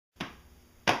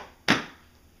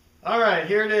Alright,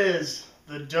 here it is.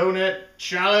 The Donette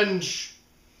Challenge.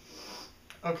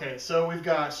 Okay, so we've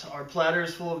got our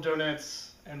platters full of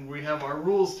donuts, and we have our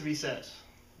rules to be set.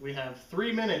 We have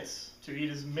 3 minutes to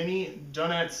eat as many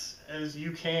donuts as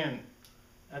you can.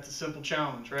 That's a simple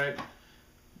challenge, right?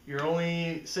 Your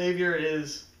only savior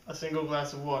is a single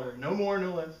glass of water. No more,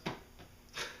 no less.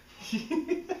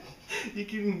 You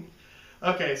can...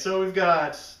 Okay, so we've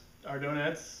got our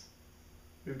donuts.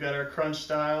 We've got our crunch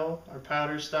style, our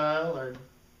powder style, our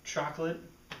chocolate.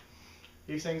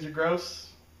 These things are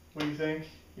gross. What do you think?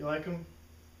 You like them?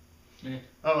 Me.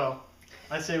 Oh well.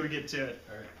 I say we get to it.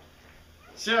 Alright.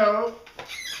 So,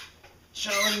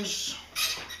 challenge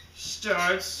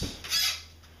starts.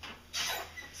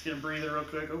 Let's get a breather real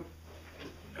quick. Oh.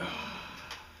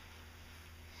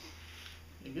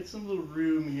 Yeah, get some little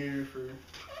room here for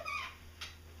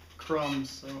crumbs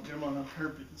so I don't get them on the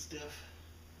carpet and stuff.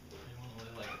 You want to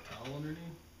lay like a towel underneath?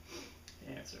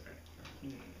 Yeah, it's alright.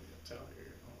 Towel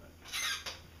here and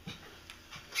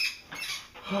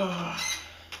all that.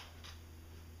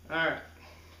 Alright.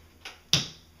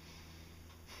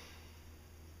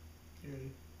 You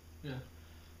ready? Yeah.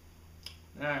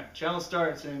 Alright, challenge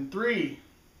starts in 3,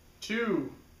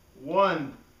 2,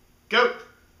 1, go!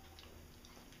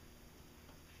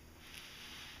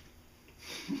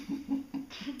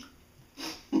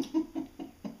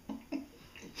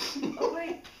 Oh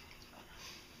wait,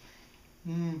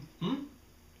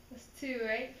 that's 2,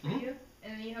 right? For you?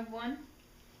 And then you have 1?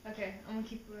 Okay, I'm gonna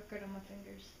keep a record on my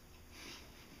fingers.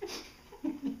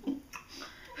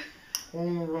 Oh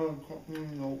my god,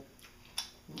 no.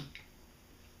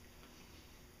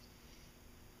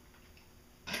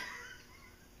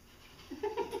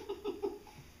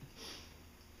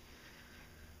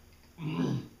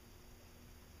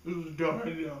 This is dumb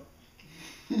idea.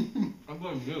 I'm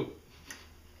going new.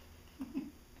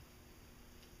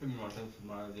 Give me more sense of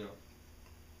my idea.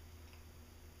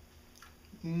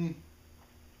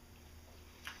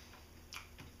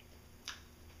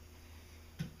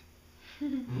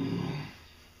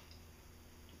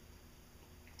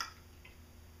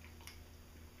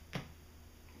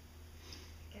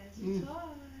 Guys, you try.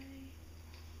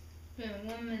 Wait,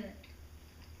 1 minute.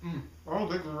 I don't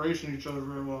think we're racing each other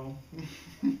very well.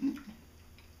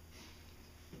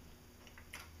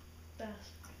 That's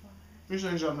 5. These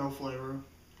things have no flavor.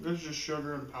 This is just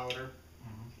sugar and powder.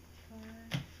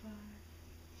 5.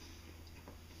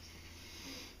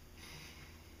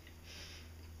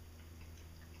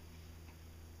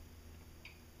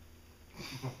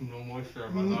 No moisture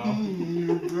in my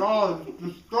mouth. God,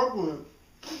 just stuck with it.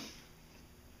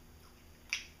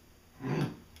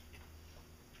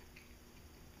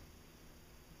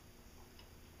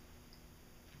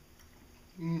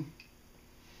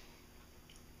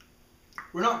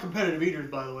 We're not competitive eaters,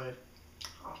 by the way.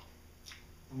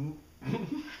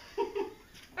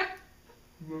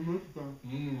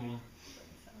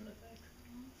 Sound effects.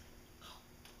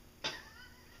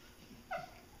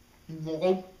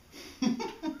 No.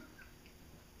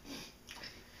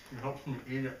 It helps me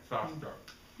eat it faster.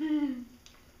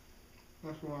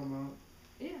 That's what I'm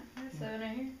at. Yeah, that's 7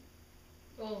 right here.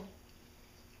 Oh.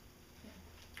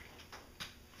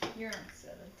 Yeah. You're on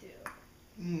 7 too.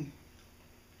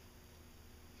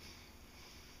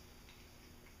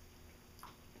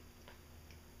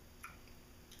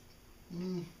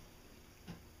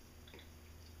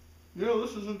 Yeah,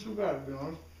 this isn't too bad, to be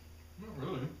honest. Not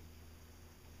really.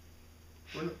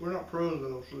 We're not pros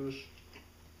though, so this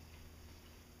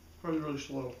probably really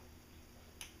slow.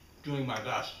 Doing my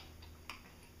best.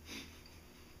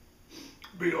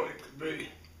 Be all you could be.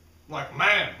 Like,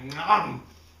 man, nom.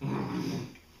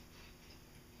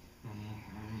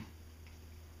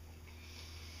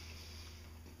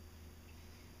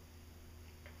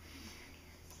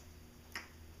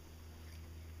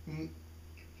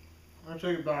 I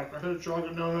take it back. I had a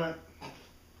chocolate donut.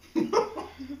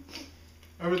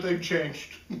 Everything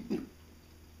changed.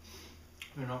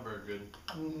 They're not very good.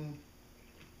 Oh,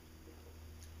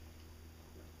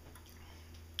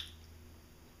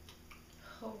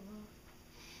 wow.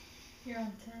 You're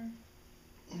on 10.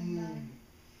 And 9.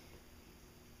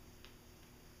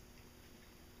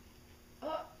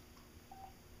 Oh,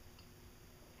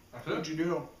 What'd you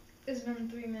do? it's been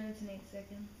 3 minutes and 8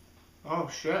 seconds. Oh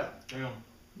shit. Damn.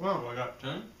 Wow. So I got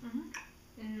 10?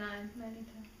 And 9 and 10.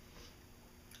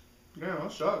 Yeah,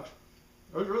 that sucks.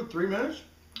 That was really 3 minutes?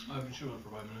 I've been chewing for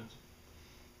 5 minutes.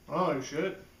 Oh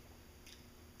shit.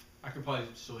 I could probably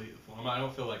still eat the full. I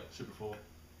don't feel like super full.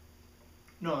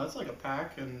 No, that's like a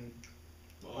pack and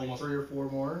like Almost. 3 or 4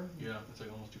 more. Yeah, it's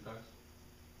like almost 2 packs.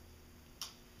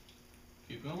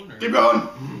 Keep going or? Keep going!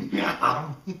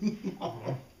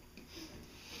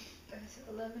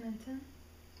 11 and 10?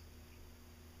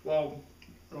 Well,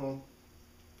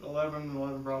 11 and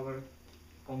 11 probably.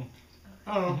 Um,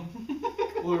 I don't know.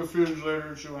 We'll look a few days later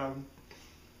and see what happens.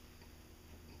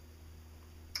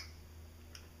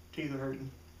 Teeth are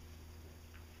hurting.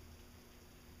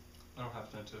 I don't have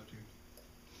sensitive teeth.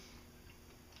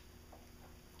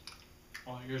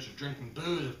 All the years of drinking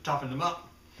booze have toughened them up.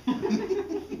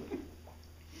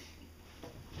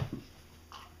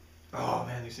 Oh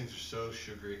man, these things are so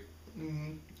sugary.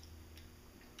 Mm-hmm.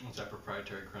 What's that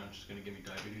proprietary crunch? It's gonna give me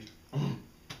diabetes.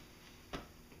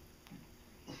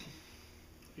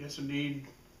 Yes, indeed.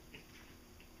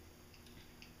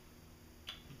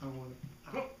 I don't want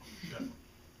it.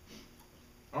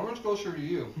 How much closer to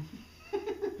you?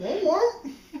 One more?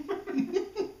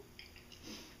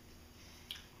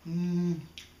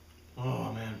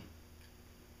 Oh man.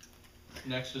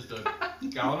 Next is the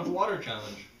gallon of water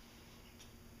challenge.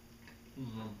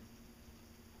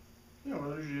 Yeah,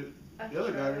 well, the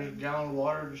other guy drinks a gallon of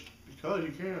water just because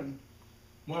you can.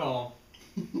 Well,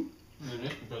 it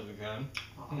is because we can.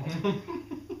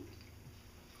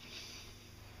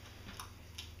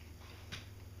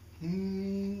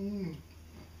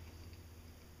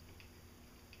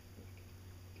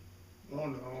 Oh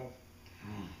no.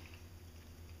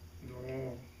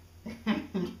 No.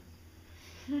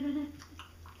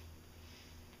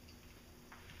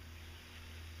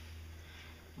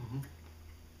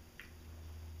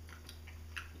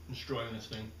 Destroying this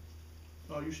thing.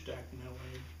 Oh, you stacked them that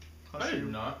way. I did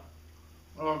not.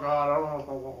 Oh god, I don't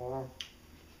know.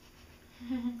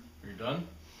 Are you done?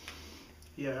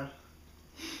 Yeah.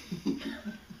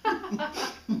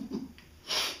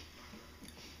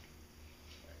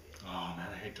 Oh man,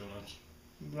 I hate donuts.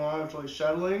 No, it's like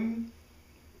settling.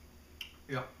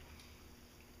 Yeah.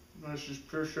 That's just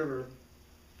pure sugar.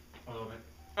 I love it.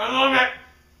 I love it!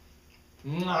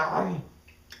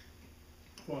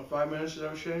 What, 5 minutes, is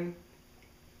that what you're saying?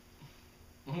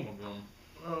 I'm done.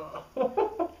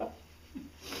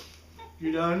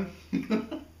 You done? Yeah,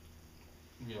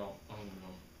 I'm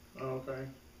done. Oh, okay.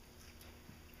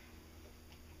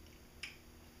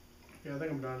 Yeah, I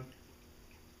think I'm done.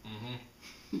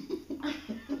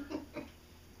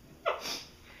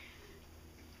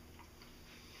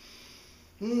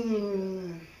 I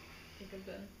think I'm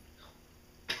done.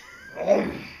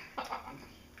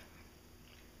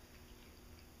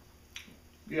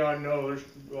 Yeah, I know. There's.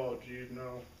 Oh, geez,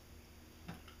 no.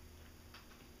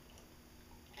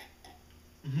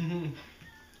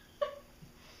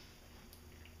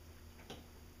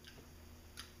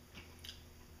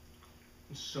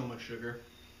 So much sugar.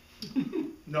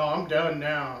 No, I'm done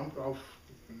now. No.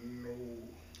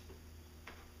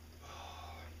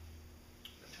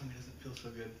 Tummy doesn't feel so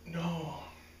good. No.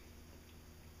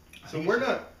 I So think we're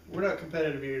it's- not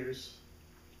competitive eaters.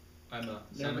 I'm a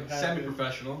Never have been.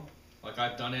 semi-professional. Like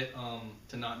I've done it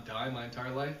to not die my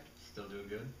entire life. Still doing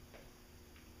good.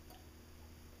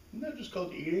 Isn't that just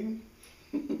called eating?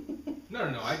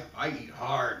 No. I eat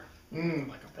hard. Like a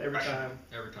Every professional. time.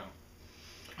 Every time.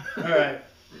 Alright.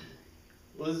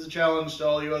 Well, this is a challenge to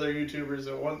all you other YouTubers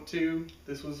that want to.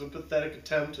 This was a pathetic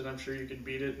attempt, and I'm sure you could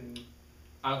beat it in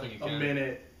I don't think you a can.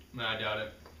 minute. No, I doubt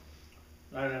it.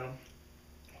 I don't know.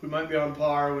 We might be on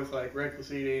par with like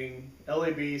reckless eating.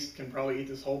 LA Beast can probably eat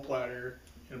this whole platter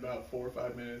in about 4 or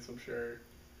 5 minutes, I'm sure.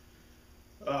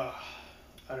 I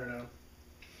don't know.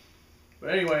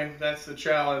 But anyway, that's the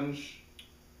challenge.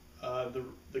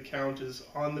 The count is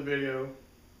on the video.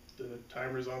 The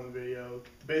timer's on the video.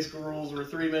 The basic rules were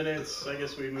 3 minutes. I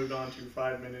guess we moved on to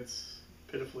 5 minutes,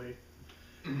 pitifully.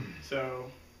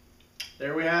 So,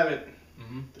 there we have it.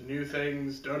 The new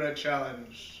things donut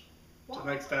challenge. Till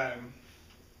next time.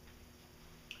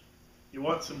 You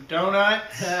want some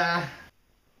donuts?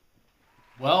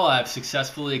 Well, I've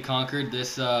successfully conquered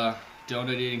this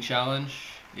donut eating challenge.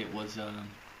 It was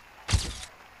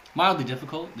mildly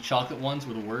difficult. The chocolate ones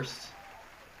were the worst.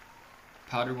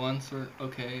 Powdered ones were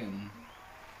okay, and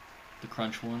the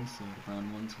crunch ones, the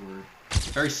brown ones, were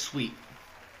very sweet.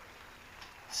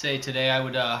 Say today I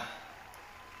would I'd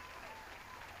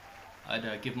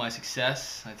give my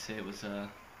success. I'd say it was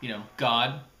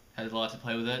God had a lot to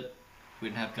play with it. If we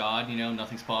didn't have God,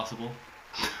 nothing's possible.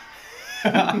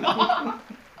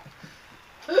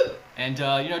 And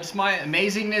just my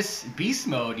amazingness beast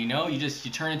mode, you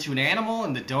turn into an animal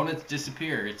and the donuts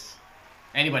disappear.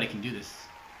 Anybody can do this.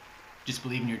 Just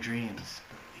believe in your dreams.